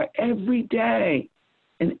they are every day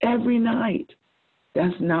and every night.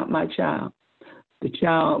 That's not my child. The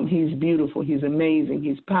child, he's beautiful, he's amazing,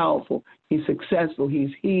 he's powerful, he's successful,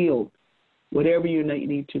 he's healed, whatever you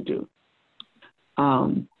need to do.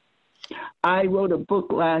 I wrote a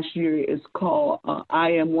book last year. It's called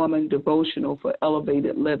I Am Woman Devotional for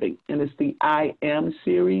Elevated Living, and it's the I Am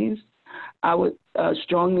series. I would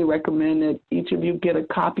strongly recommend that each of you get a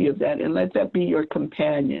copy of that and let that be your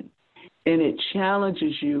companion. And it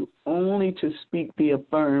challenges you only to speak the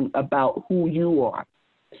affirm about who you are.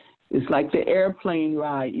 It's like the airplane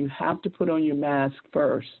ride. You have to put on your mask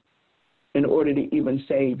first in order to even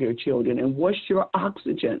save your children. And what's your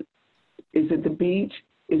oxygen? Is it the beach?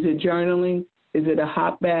 Is it journaling? Is it a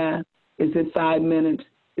hot bath? Is it 5 minutes?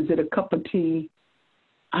 Is it a cup of tea?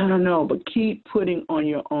 I don't know, but keep putting on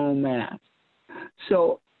your own mask.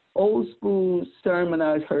 So old school sermon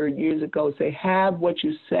I heard years ago say, have what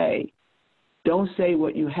you say. Don't say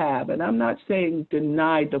what you have. And I'm not saying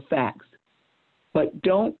deny the facts, but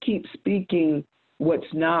don't keep speaking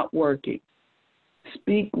what's not working.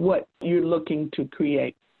 Speak what you're looking to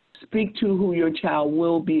create. Speak to who your child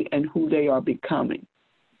will be and who they are becoming.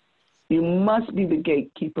 You must be the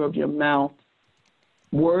gatekeeper of your mouth.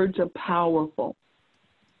 Words are powerful.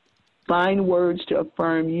 Find words to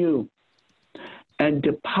affirm you and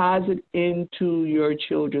deposit into your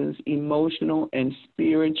children's emotional and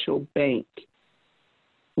spiritual bank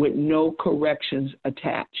with no corrections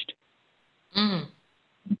attached.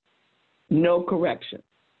 No correction.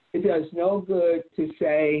 It does no good to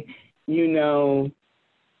say, you know,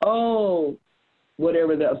 oh,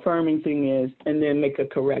 whatever the affirming thing is, and then make a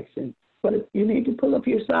correction. But you need to pull up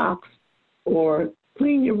your socks or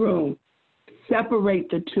clean your room. Separate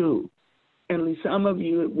the two. And some of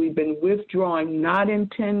you, we've been withdrawing, not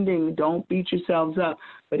intending, don't beat yourselves up,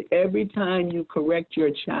 but every time you correct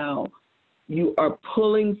your child, you are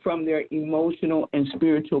pulling from their emotional and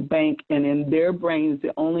spiritual bank, and in their brains,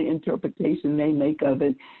 the only interpretation they make of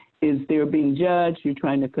it is they're being judged, you're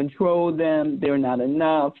trying to control them, they're not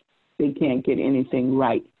enough, they can't get anything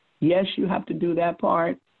right. Yes, you have to do that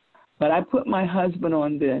part, but I put my husband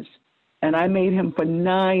on this, and I made him for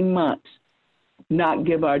 9 months not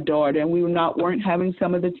give our daughter, and we weren't having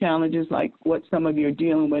some of the challenges like what some of you are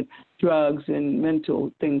dealing with, drugs and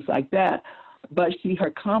mental things like that. But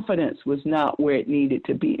her confidence was not where it needed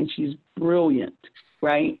to be, and she's brilliant,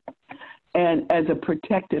 right? And as a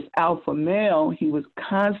protective alpha male, he was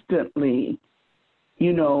constantly,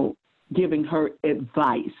 you know, giving her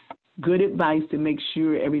advice, good advice to make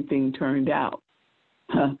sure everything turned out.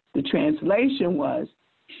 The translation was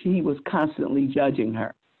he was constantly judging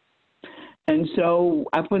her. And so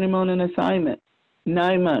I put him on an assignment,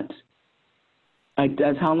 9 months.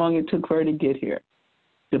 That's how long it took for her to get here.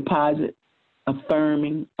 Deposit,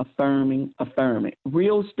 affirming.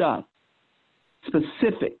 Real stuff,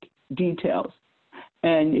 specific details.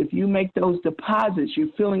 And if you make those deposits,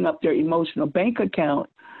 you're filling up their emotional bank account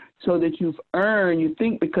so that you've earned, you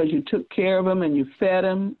think because you took care of them and you fed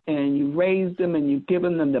them and you raised them and you've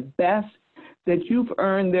given them the best, that you've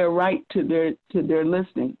earned their right to their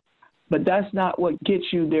listening. But that's not what gets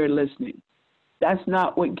you their listening. That's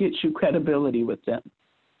not what gets you credibility with them,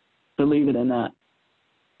 believe it or not.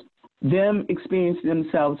 Them experiencing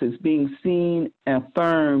themselves as being seen,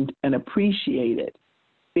 affirmed, and appreciated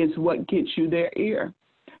is what gets you their ear.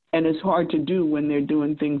 And it's hard to do when they're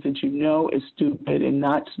doing things that you know is stupid and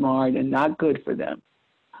not smart and not good for them.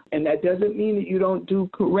 And that doesn't mean that you don't do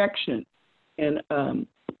correction and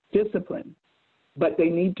discipline, but they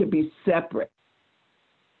need to be separate.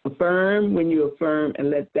 Affirm when you affirm and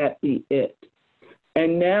let that be it.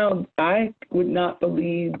 And now I would not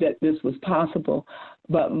believe that this was possible,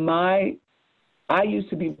 but I used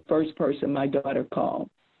to be the first person my daughter called.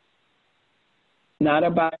 Not her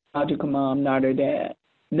biological mom, not her dad.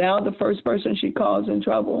 Now the first person she calls in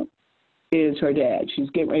trouble is her dad. She's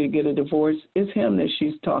getting ready to get a divorce. It's him that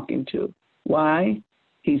she's talking to. Why?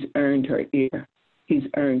 He's earned her ear. He's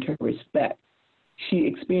earned her respect. She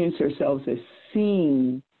experienced herself as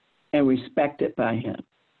seen and respected by him.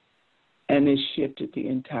 And it shifted the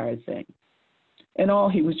entire thing. And all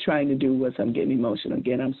he was trying to do was, I'm getting emotional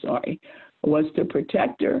again, I'm sorry, was to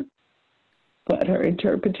protect her, but her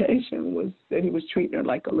interpretation was that he was treating her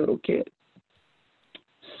like a little kid.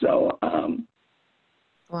 So,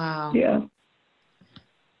 wow. Yeah.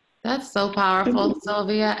 That's so powerful,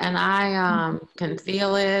 Sylvia, and I can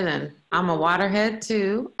feel it, and I'm a waterhead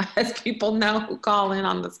too, as people know who call in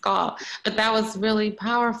on this call. But that was really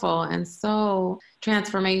powerful and so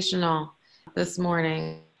transformational this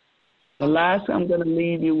morning. The last I'm going to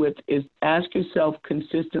leave you with is ask yourself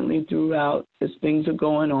consistently throughout as things are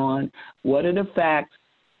going on, what are the facts,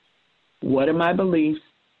 what are my beliefs,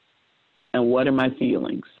 and what are my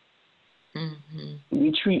feelings? Mm-hmm.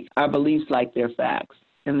 We treat our beliefs like they're facts,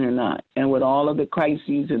 and they're not. And with all of the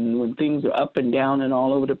crises and when things are up and down and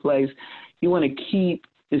all over the place, you want to keep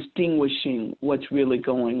distinguishing what's really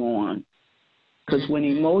going on. Because when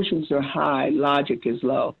emotions are high, logic is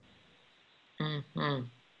low. Mm-hmm.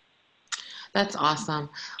 That's awesome.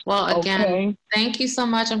 Well, again, Thank you so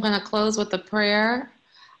much. I'm going to close with a prayer,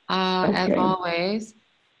 as always.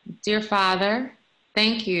 Dear Father,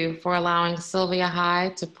 thank you for allowing Sylvia High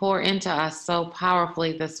to pour into us so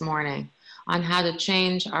powerfully this morning on how to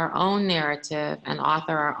change our own narrative and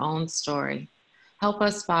author our own story. Help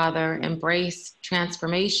us, Father, embrace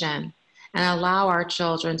transformation and allow our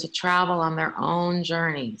children to travel on their own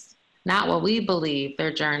journeys, not what we believe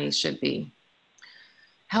their journeys should be.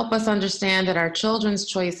 Help us understand that our children's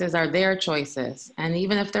choices are their choices, and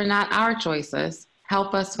even if they're not our choices,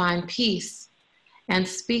 help us find peace and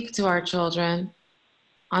speak to our children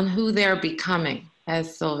on who they're becoming,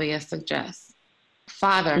 as Sylvia suggests.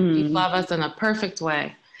 Father, you love us in a perfect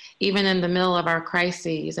way, even in the middle of our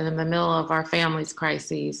crises and in the middle of our family's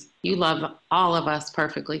crises. You love all of us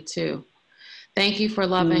perfectly too. Thank you for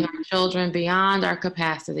loving our children beyond our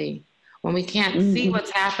capacity. When we can't see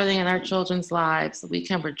what's happening in our children's lives, we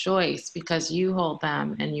can rejoice because you hold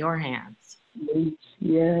them in your hands.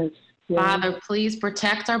 Yes. Father, please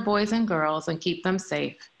protect our boys and girls and keep them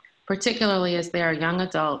safe, particularly as they are young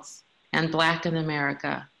adults and Black in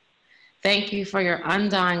America. Thank you for your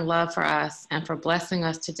undying love for us and for blessing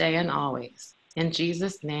us today and always. In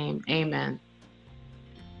Jesus' name, amen.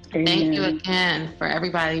 Thank you again for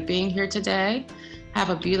everybody being here today.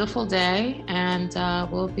 Have a beautiful day, and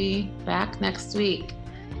we'll be back next week.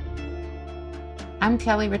 I'm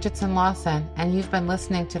Kelli Richardson Lawson, and you've been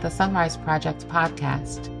listening to the SonRise Project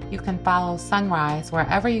podcast. You can follow SonRise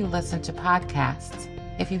wherever you listen to podcasts.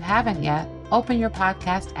 If you haven't yet, open your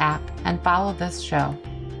podcast app and follow this show.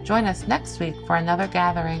 Join us next week for another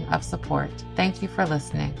gathering of support. Thank you for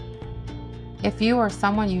listening. If you or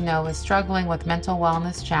someone you know is struggling with mental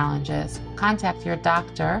wellness challenges, contact your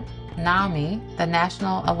doctor, NAMI, the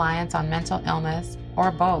National Alliance on Mental Illness, or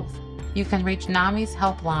both. You can reach NAMI's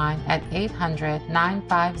helpline at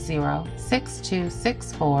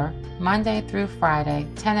 800-950-6264, Monday through Friday,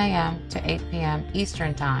 10 a.m. to 8 p.m.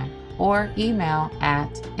 Eastern Time, or email at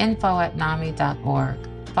info@nami.org.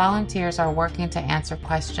 Volunteers are working to answer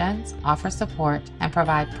questions, offer support, and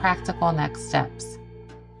provide practical next steps.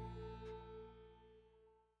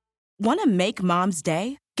 Want to make Mom's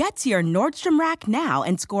day? Get to your Nordstrom Rack now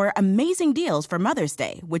and score amazing deals for Mother's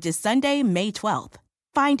Day, which is Sunday, May 12th.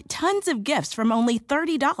 Find tons of gifts from only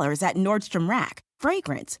 $30 at Nordstrom Rack.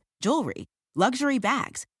 Fragrance, jewelry, luxury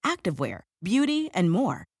bags, activewear, beauty, and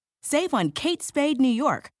more. Save on Kate Spade New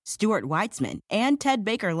York, Stuart Weitzman, and Ted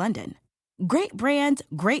Baker London. Great brands,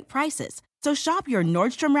 great prices. So shop your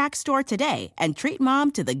Nordstrom Rack store today and treat Mom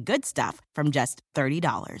to the good stuff from just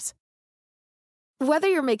 $30. Whether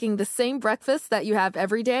you're making the same breakfast that you have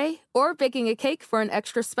every day or baking a cake for an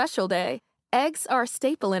extra special day, eggs are a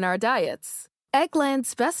staple in our diets.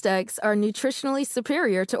 Eggland's Best Eggs are nutritionally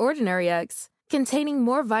superior to ordinary eggs, containing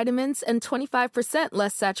more vitamins and 25%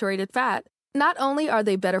 less saturated fat. Not only are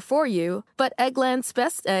they better for you, but Eggland's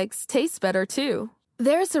Best Eggs taste better too.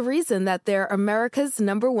 There's a reason that they're America's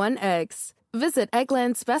 #1 eggs. Visit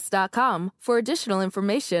egglandsbest.com for additional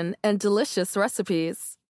information and delicious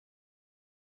recipes.